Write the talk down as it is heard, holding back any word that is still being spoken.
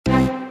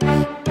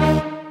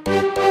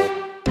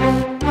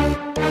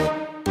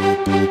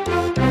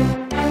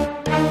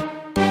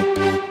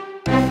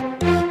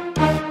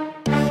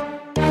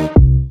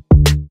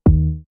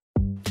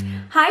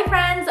Hi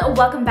friends,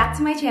 welcome back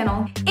to my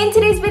channel. In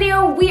today's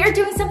video, we are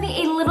doing something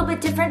a little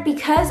bit different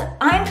because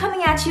I'm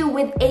coming at you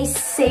with a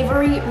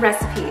savory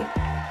recipe.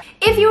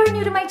 If you are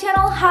new to my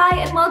channel, hi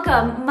and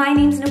welcome. My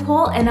name's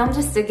Nicole and I'm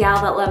just a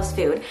gal that loves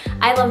food.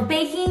 I love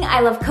baking, I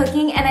love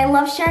cooking, and I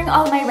love sharing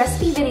all of my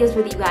recipe videos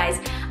with you guys.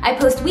 I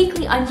post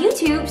weekly on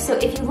YouTube, so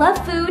if you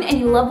love food and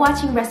you love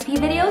watching recipe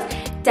videos,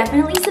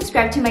 definitely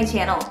subscribe to my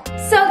channel.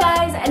 So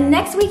guys,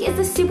 next week is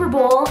the Super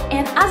Bowl,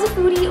 and as a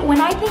foodie, when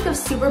I think of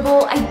Super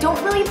Bowl, I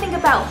don't really think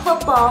about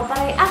football, but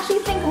I actually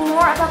think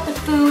more about the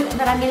food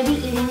that I'm gonna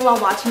be eating while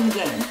watching the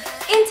game.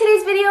 In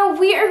today's video,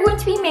 we are going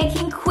to be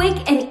making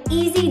quick and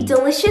easy,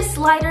 delicious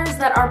sliders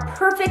that are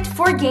perfect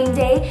for game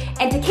day.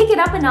 And to kick it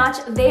up a notch,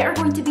 they are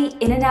going to be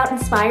In-N-Out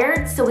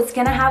inspired. So it's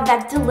gonna have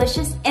that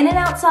delicious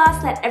In-N-Out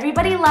sauce that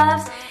everybody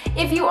loves.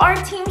 If you are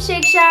Team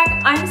Shake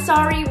Shack, I'm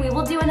sorry, we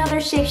will do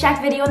another Shake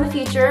Shack video in the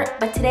future,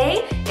 but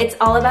today, it's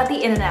all about the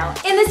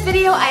In-N-Out. In this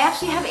video, I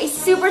actually have a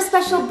super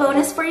special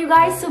bonus for you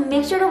guys, so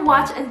make sure to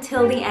watch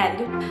until the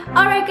end.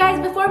 Alright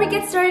guys, before we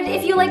get started,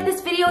 if you like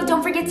this video,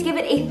 don't forget to give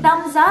it a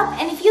thumbs up,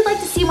 and if you'd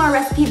like to see more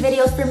recipe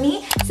videos from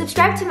me,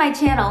 subscribe to my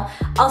channel.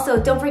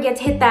 Also, don't forget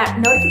to hit that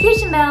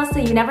notification bell so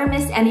you never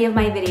miss any of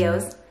my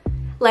videos.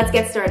 Let's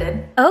get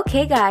started.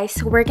 Okay guys,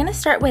 so we're gonna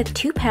start with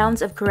 2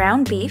 pounds of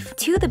ground beef.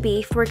 To the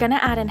beef, we're gonna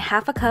add in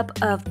half a cup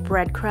of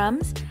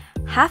breadcrumbs,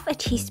 half a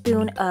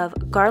teaspoon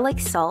of garlic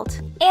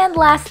salt, and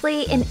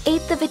lastly,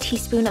 1/8 of a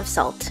teaspoon of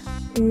salt.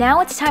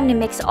 Now it's time to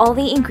mix all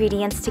the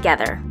ingredients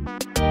together.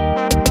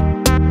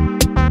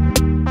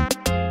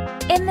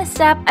 In this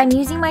step, I'm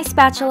using my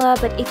spatula,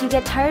 but if you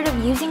get tired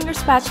of using your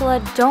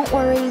spatula, don't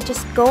worry,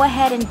 just go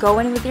ahead and go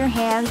in with your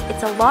hands.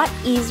 It's a lot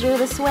easier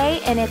this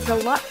way, and it's a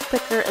lot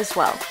quicker as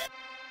well.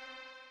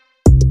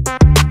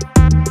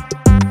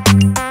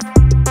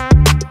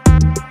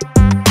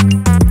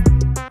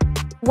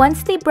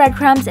 Once the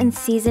breadcrumbs and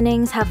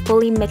seasonings have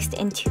fully mixed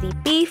into the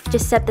beef,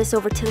 just set this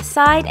over to the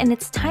side, and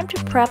it's time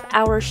to prep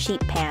our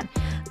sheet pan.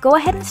 Go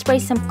ahead and spray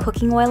some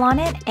cooking oil on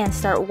it and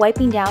start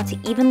wiping down to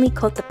evenly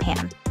coat the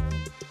pan.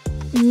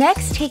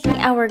 Next, taking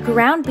our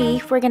ground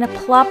beef, we're going to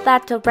plop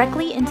that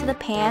directly into the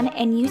pan,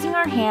 and using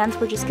our hands,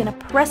 we're just going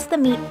to press the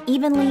meat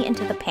evenly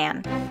into the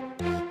pan.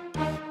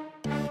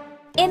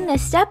 In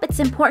this step, it's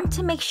important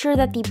to make sure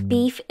that the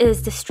beef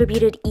is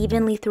distributed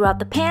evenly throughout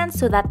the pan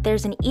so that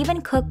there's an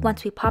even cook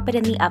once we pop it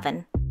in the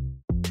oven.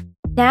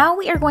 Now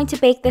we are going to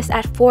bake this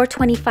at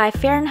 425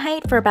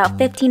 Fahrenheit for about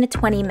 15 to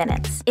 20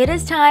 minutes. It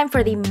is time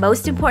for the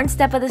most important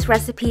step of this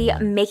recipe,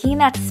 making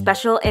that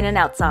special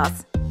In-N-Out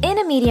sauce. In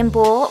a medium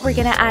bowl, we're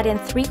going to add in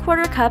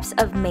 3/4 cups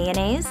of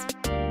mayonnaise.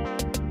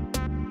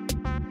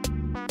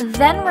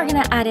 Then we're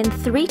going to add in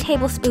 3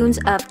 tablespoons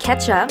of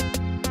ketchup,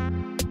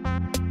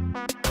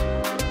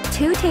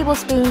 2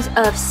 tablespoons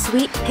of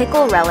sweet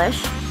pickle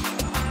relish,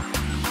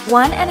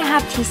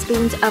 1½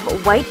 teaspoons of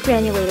white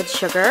granulated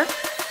sugar,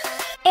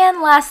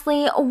 and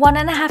lastly,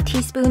 1½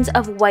 teaspoons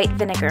of white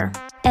vinegar.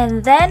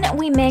 And then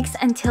we mix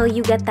until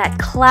you get that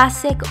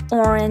classic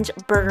orange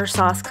burger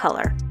sauce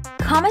color.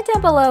 Comment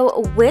down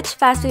below which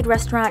fast food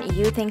restaurant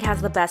you think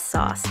has the best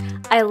sauce.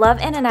 I love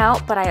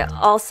In-N-Out, but I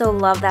also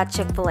love that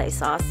Chick-fil-A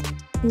sauce.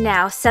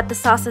 Now set the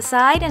sauce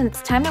aside, and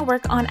it's time to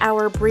work on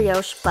our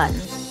brioche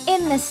buns.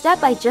 In this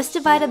step, I just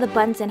divided the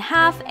buns in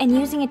half, and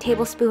using a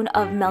tablespoon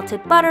of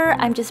melted butter,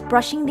 I'm just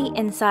brushing the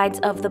insides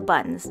of the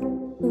buns.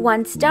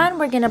 Once done,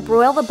 we're gonna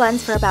broil the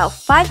buns for about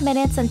 5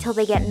 minutes until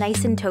they get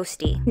nice and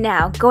toasty.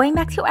 Now, going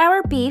back to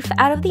our beef,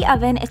 out of the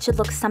oven, it should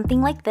look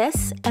something like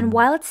this, and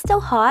while it's still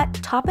hot,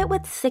 top it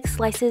with 6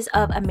 slices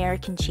of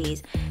American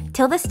cheese.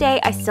 Till this day,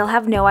 I still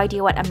have no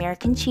idea what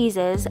American cheese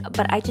is,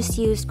 but I just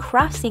used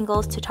Kraft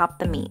singles to top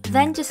the meat.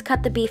 Then just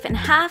cut the beef in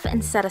half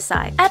and set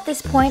aside. At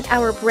this point,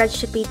 our bread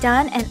should be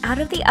done, and out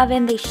of the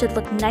oven, they should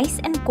look nice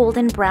and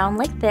golden brown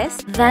like this.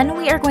 Then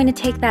we are going to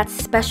take that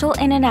special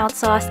In-N-Out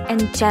sauce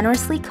and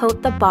generously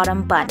coat the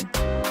bottom bun.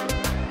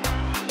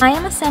 I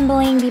am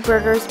assembling the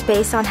burgers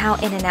based on how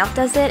In-N-Out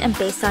does it and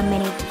based on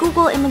many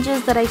Google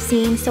images that I've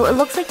seen, so it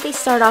looks like they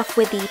start off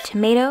with the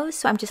tomatoes,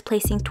 so I'm just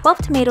placing 12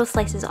 tomato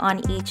slices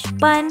on each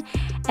bun,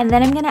 and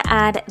then I'm gonna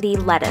add the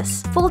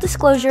lettuce. Full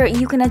disclosure,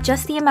 you can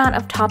adjust the amount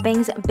of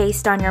toppings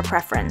based on your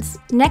preference.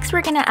 Next,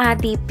 we're gonna add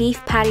the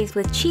beef patties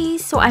with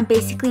cheese, so I'm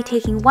basically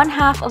taking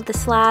 1/2 of the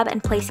slab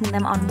and placing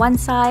them on one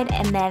side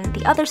and then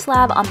the other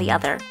slab on the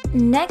other.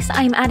 Next,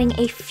 I'm adding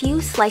a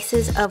few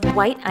slices of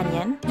white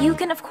onion. You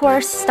can of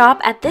course stop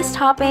at this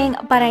topping,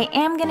 but I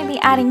am going to be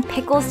adding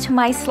pickles to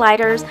my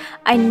sliders.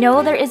 I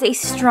know there is a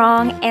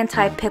strong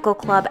anti-pickle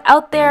club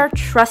out there.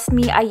 Trust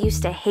me, I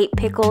used to hate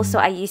pickles, so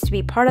I used to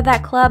be part of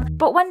that club,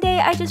 but one day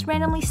I just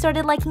randomly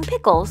started liking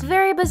pickles.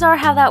 Very bizarre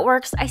how that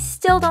works. I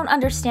still don't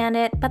understand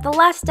it, but the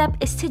last step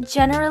is to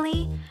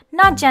generously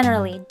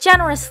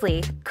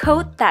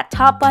coat that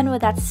top bun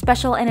with that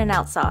special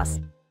In-N-Out sauce.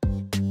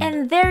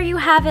 And there you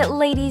have it,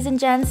 ladies and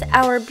gents,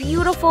 our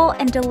beautiful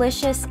and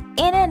delicious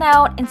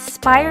In-N-Out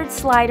inspired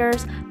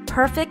sliders,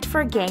 perfect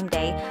for game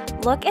day.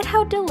 Look at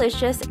how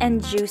delicious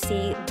and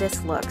juicy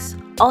this looks.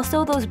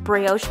 also those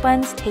brioche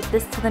buns take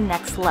this to the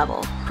next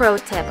level. Pro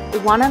tip,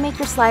 wanna make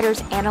your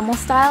sliders animal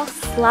style?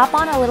 Slap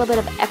on a little bit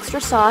of extra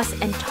sauce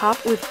and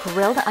top with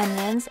grilled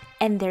onions,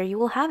 and there you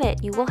will have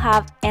it. You will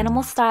have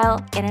animal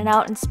style,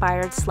 In-N-Out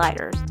inspired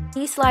sliders.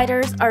 These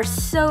sliders are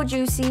so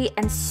juicy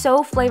and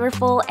so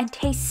flavorful and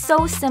taste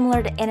so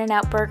similar to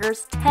In-N-Out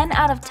burgers. 10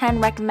 out of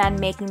 10 recommend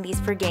making these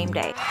for game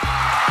day.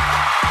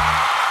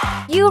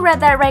 You read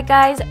that right,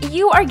 guys.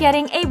 You are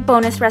getting a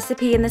bonus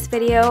recipe in this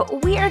video.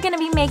 We are gonna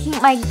be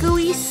making my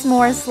gooey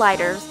s'more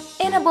sliders.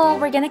 In a bowl,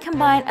 we're gonna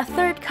combine a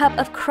 1/3 cup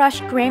of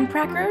crushed graham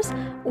crackers,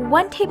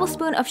 1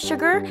 tablespoon of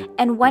sugar,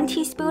 and 1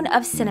 teaspoon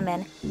of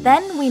cinnamon.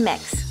 Then we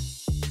mix.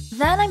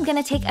 Then I'm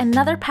gonna take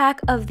another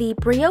pack of the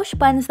brioche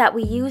buns that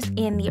we used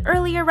in the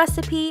earlier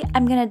recipe.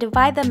 I'm gonna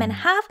divide them in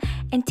half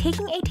and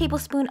taking a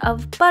tablespoon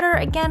of butter,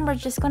 again, we're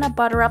just gonna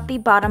butter up the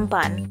bottom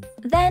bun.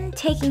 Then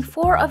taking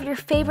 4 of your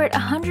favorite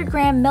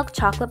 100-gram milk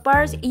chocolate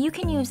bars, you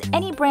can use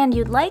any brand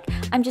you'd like.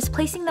 I'm just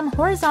placing them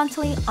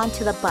horizontally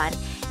onto the bun.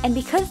 And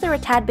because they're a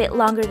tad bit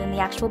longer than the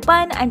actual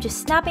bun, I'm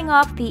just snapping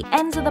off the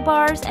ends of the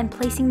bars and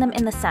placing them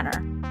in the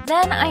center.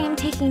 Then I am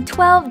taking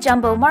 12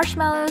 jumbo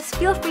marshmallows,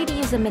 feel free to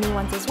use the mini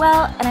ones as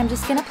well, and I'm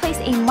just gonna place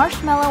a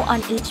marshmallow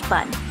on each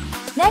bun.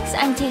 Next,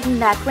 I'm taking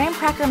that graham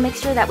cracker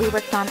mixture that we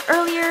worked on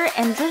earlier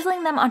and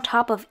drizzling them on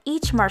top of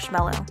each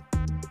marshmallow.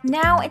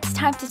 Now it's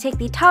time to take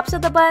the tops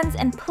of the buns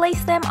and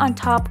place them on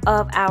top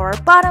of our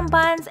bottom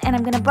buns, and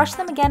I'm gonna brush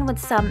them again with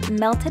some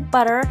melted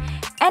butter,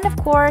 and of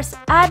course,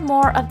 add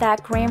more of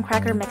that graham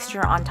cracker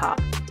mixture on top.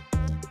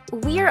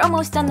 We are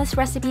almost done this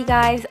recipe,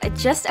 guys.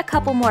 Just a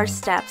couple more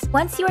steps.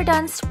 Once you are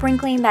done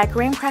sprinkling that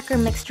graham cracker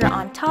mixture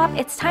on top,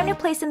 it's time to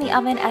place in the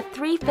oven at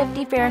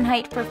 350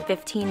 Fahrenheit for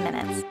 15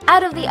 minutes.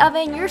 Out of the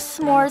oven, your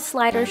s'mores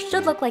sliders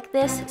should look like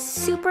this,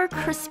 super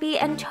crispy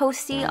and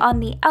toasty on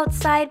the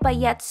outside, but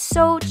yet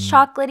so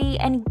chocolatey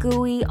and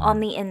gooey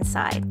on the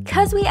inside.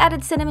 Because we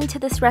added cinnamon to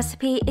this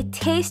recipe, it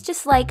tastes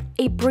just like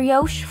a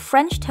brioche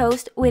French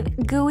toast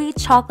with gooey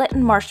chocolate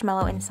and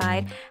marshmallow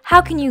inside.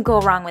 How can you go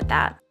wrong with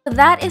that?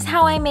 That is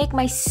how I make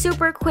my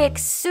super quick,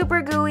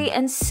 super gooey,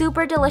 and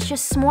super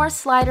delicious s'more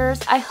sliders.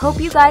 I hope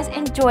you guys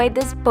enjoyed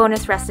this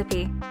bonus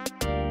recipe.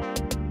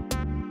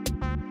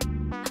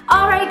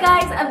 Alright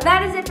guys,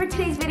 that is it for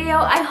today's video.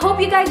 I hope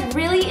you guys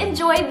really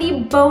enjoyed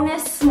the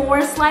bonus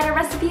s'more slider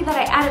recipe that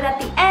I added at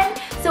the end.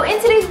 So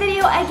in today's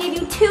video, I gave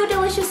you 2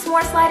 delicious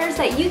s'more sliders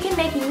that you can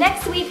make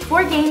next week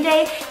for game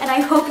day, and I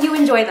hope you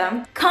enjoy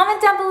them.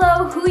 Comment down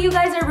below who you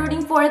guys are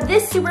rooting for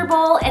this Super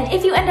Bowl, and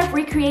if you end up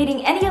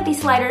recreating any of these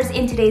sliders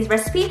in today's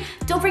recipe,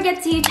 don't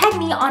forget to tag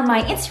me on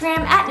my Instagram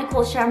at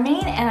Nicole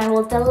Charmaine, and I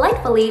will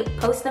delightfully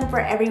post them for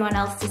everyone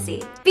else to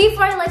see.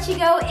 Before I let you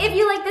go, if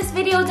you like this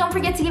video, don't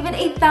forget to give it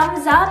a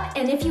thumbs up,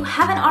 and if you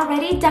haven't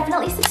already,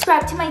 definitely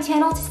subscribe to my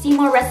channel to see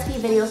more recipe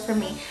videos from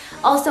me.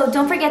 Also,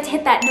 don't forget to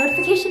hit that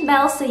notification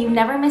bell so you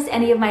never miss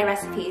any of my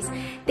recipes.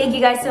 Thank you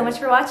guys so much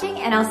for watching,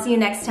 and I'll see you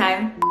next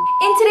time.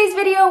 In today's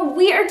video,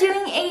 we are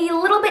doing a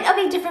little bit of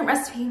a different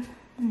recipe.